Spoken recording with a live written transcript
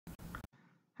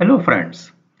Hello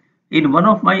friends. In one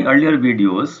of my earlier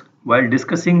videos, while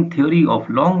discussing theory of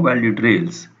long welded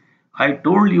rails, I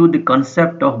told you the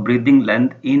concept of breathing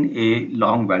length in a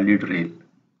long welded rail.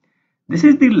 This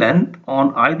is the length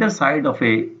on either side of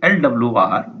a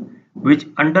LWR which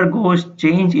undergoes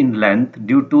change in length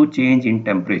due to change in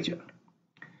temperature.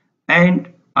 And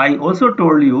I also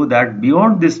told you that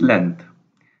beyond this length,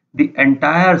 the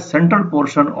entire central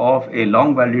portion of a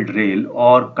long welded rail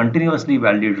or continuously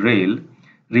welded rail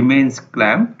remains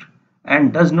clamped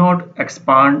and does not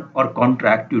expand or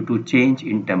contract due to change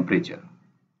in temperature.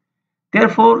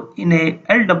 Therefore, in a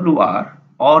LWR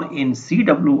or in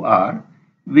CWR,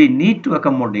 we need to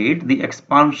accommodate the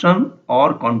expansion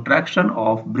or contraction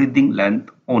of breathing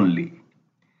length only.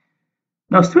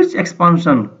 Now, switch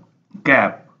expansion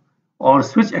gap or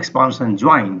switch expansion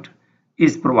joint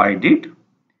is provided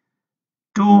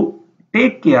to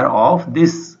take care of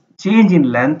this change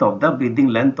in length of the breathing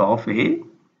length of a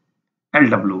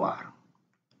LWR.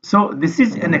 So this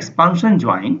is an expansion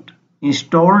joint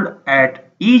installed at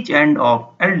each end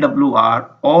of LWR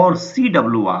or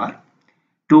CWR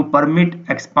to permit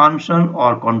expansion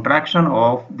or contraction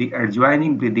of the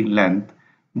adjoining breathing length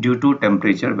due to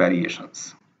temperature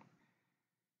variations.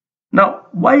 Now,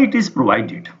 why it is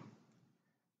provided?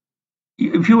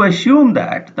 If you assume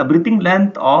that the breathing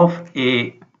length of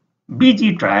a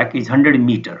BG track is 100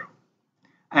 meter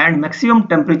and maximum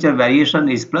temperature variation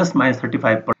is plus minus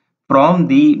 35% from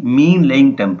the mean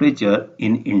laying temperature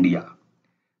in India,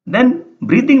 then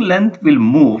breathing length will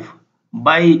move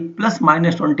by plus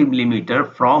minus 20 millimeter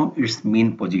from its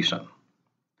mean position.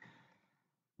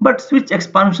 But switch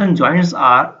expansion joints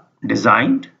are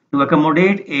designed to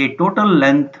accommodate a total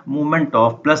length movement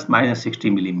of plus minus 60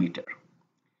 millimeter.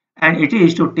 And it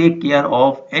is to take care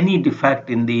of any defect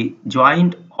in the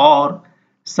joint or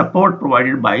support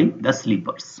provided by the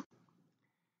sleepers.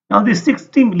 Now the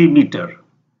 60 millimeter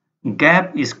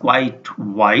gap is quite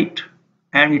wide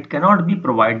and it cannot be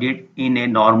provided in a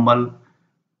normal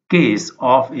case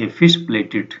of a fish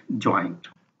plated joint.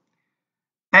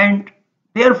 And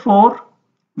therefore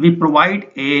we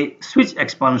provide a switch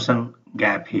expansion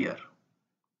gap here.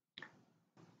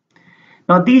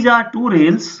 Now these are two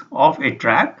rails of a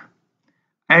track.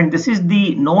 And this is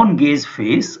the non-gauge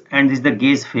face and this is the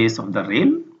gauge face of the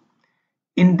rail.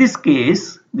 In this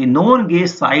case, the non-gauge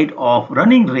side of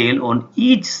running rail on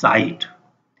each side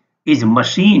is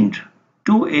machined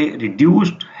to a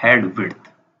reduced head width.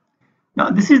 Now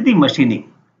this is the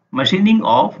machining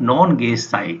of non-gauge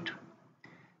side.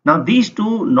 Now these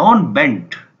two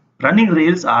non-bent running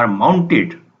rails are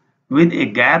mounted with a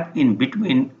gap in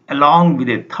between along with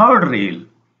a third rail.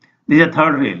 This is a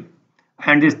third rail.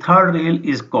 And this third rail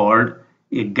is called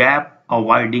a gap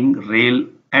avoiding rail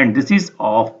and this is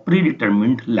of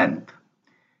predetermined length.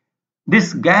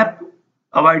 This gap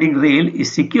avoiding rail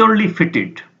is securely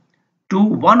fitted to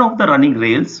one of the running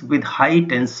rails with high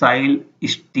tensile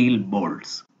steel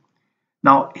bolts.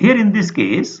 Now here in this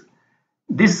case,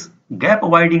 this gap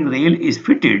avoiding rail is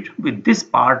fitted with this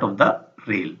part of the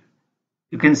rail.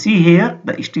 You can see here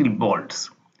the steel bolts.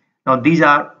 Now these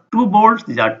are two bolts,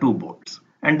 these are two bolts.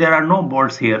 And there are no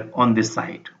bolts here on this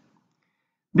side.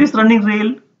 This running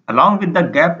rail along with the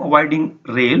gap avoiding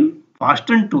rail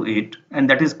fastened to it and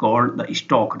that is called the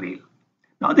stock rail.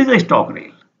 Now this is a stock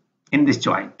rail in this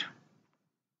joint.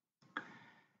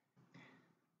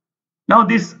 Now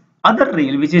this other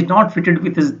rail which is not fitted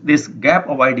with this gap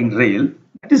avoiding rail,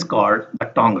 that is called the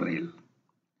tongue rail.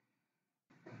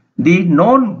 The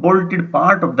non-bolted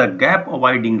part of the gap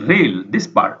avoiding rail, this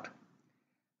part,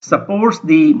 supports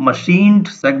the machined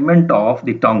segment of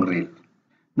the tongue rail.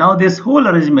 Now this whole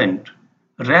arrangement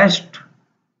rests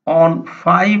on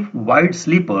 5 wide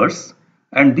sleepers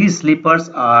and these sleepers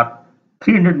are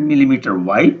 300 millimeter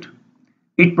wide.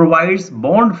 It provides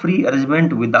bond-free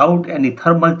arrangement without any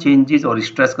thermal changes or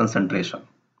stress concentration.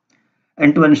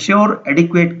 And to ensure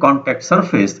adequate contact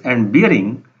surface and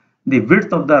bearing, the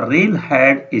width of the rail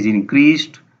head is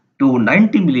increased to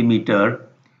 90 millimeter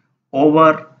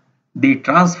over the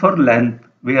transfer length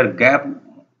where gap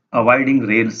avoiding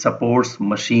rail supports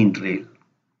machined rail.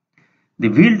 The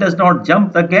wheel does not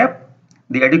jump the gap.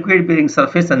 The adequate bearing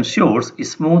surface ensures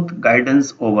smooth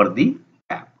guidance over the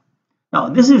gap. Now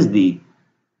this is the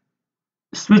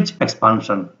switch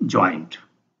expansion joint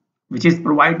which is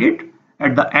provided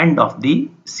at the end of the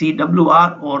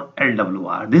CWR or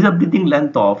LWR. This is the breathing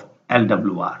length of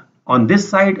LWR on this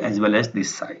side as well as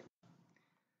this side.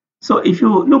 So if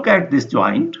you look at this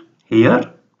joint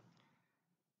here,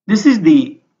 this is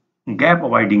the gap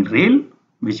avoiding rail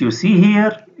which you see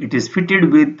here. It is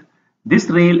fitted with this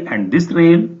rail and this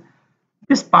rail.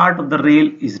 This part of the rail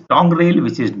is tongue rail,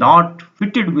 which is not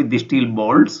fitted with the steel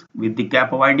bolts with the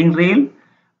gap avoiding rail,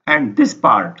 and this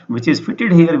part which is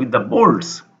fitted here with the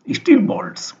bolts, steel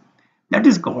bolts, that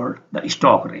is called the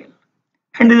stock rail.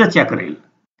 And is a check rail.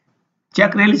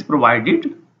 Check rail is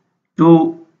provided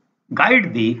to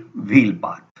guide the wheel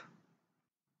path.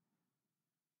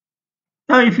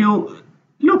 Now if you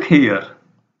look here,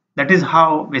 that is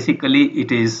how basically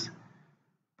it is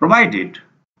provided.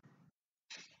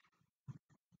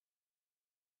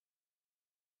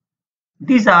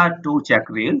 These are two check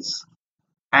rails,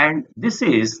 and this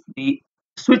is the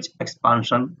switch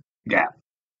expansion gap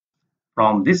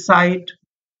from this side,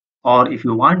 or if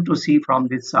you want to see from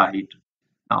this side,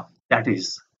 now that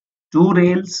is two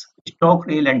rails, stock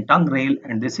rail and tongue rail,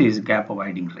 and this is gap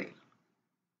avoiding rail.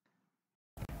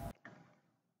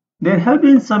 There have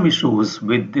been some issues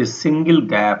with this single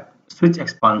gap switch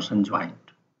expansion joint.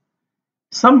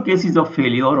 Some cases of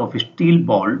failure of steel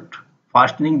bolt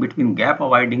fastening between gap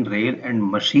avoiding rail and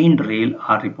machined rail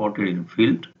are reported in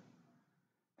field.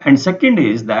 And second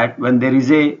is that when there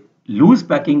is a loose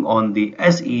packing on the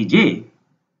SEJ,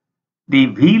 the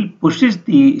wheel pushes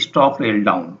the stock rail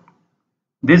down.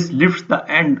 This lifts the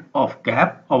end of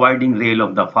gap avoiding rail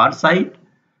of the far side,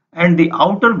 and the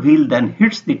outer wheel then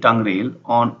hits the tongue rail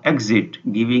on exit,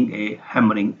 giving a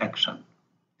hammering action.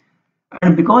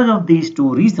 And because of these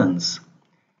two reasons,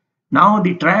 now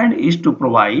the trend is to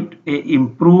provide a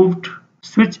improved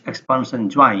switch expansion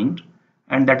joint,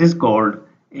 and that is called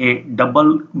a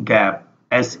double gap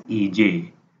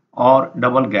SEJ or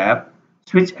double gap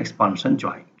switch expansion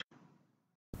joint.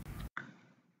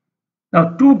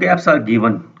 Now two gaps are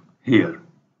given here.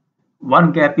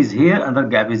 One gap is here, another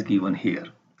gap is given here.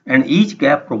 And each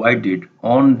gap provided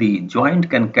on the joint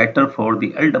can cater for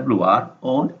the LWR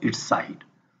on its side.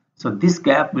 So this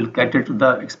gap will cater to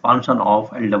the expansion of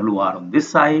LWR on this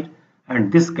side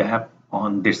and this gap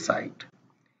on this side.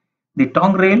 The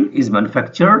tongue rail is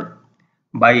manufactured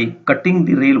by cutting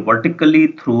the rail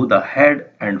vertically through the head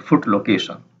and foot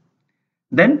location.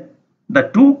 Then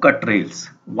the two cut rails,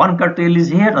 one cut rail is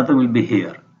here, another will be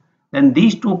here. Then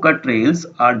these two cut rails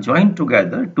are joined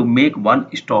together to make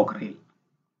one stock rail.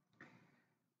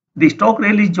 The stock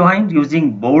rail is joined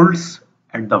using bolts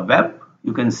at the web.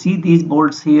 You can see these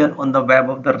bolts here on the web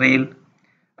of the rail.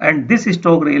 And this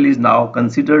stock rail is now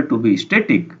considered to be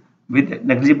static with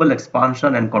negligible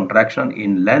expansion and contraction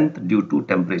in length due to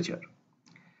temperature.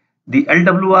 The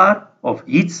LWR of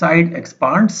each side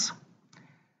expands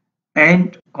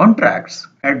and contracts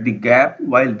at the gap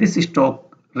while this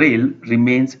stock rail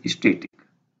remains static.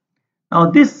 Now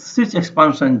this switch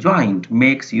expansion joint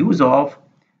makes use of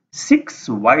 6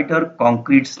 wider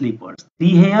concrete sleepers, 3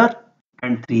 here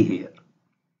and 3 here.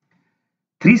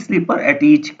 3 sleeper at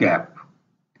each gap,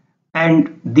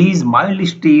 and these mild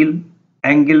steel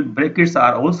angle brackets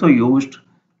are also used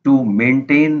to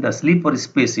maintain the sleeper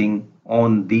spacing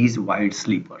on these wide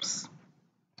sleepers.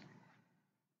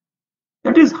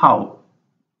 That is how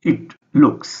it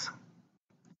looks.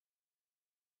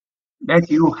 That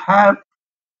you have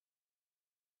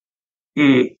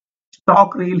a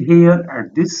stock rail here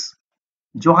at this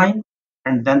joint,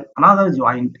 and then another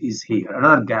joint is here,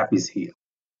 another gap is here.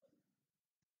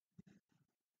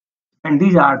 And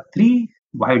these are 3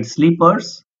 wide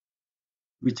sleepers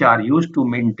which are used to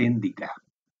maintain the gap.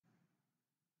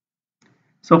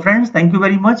 So friends, thank you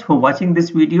very much for watching this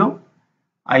video.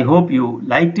 I hope you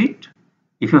liked it.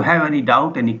 If you have any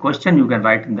doubt, any question, you can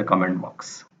write in the comment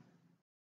box.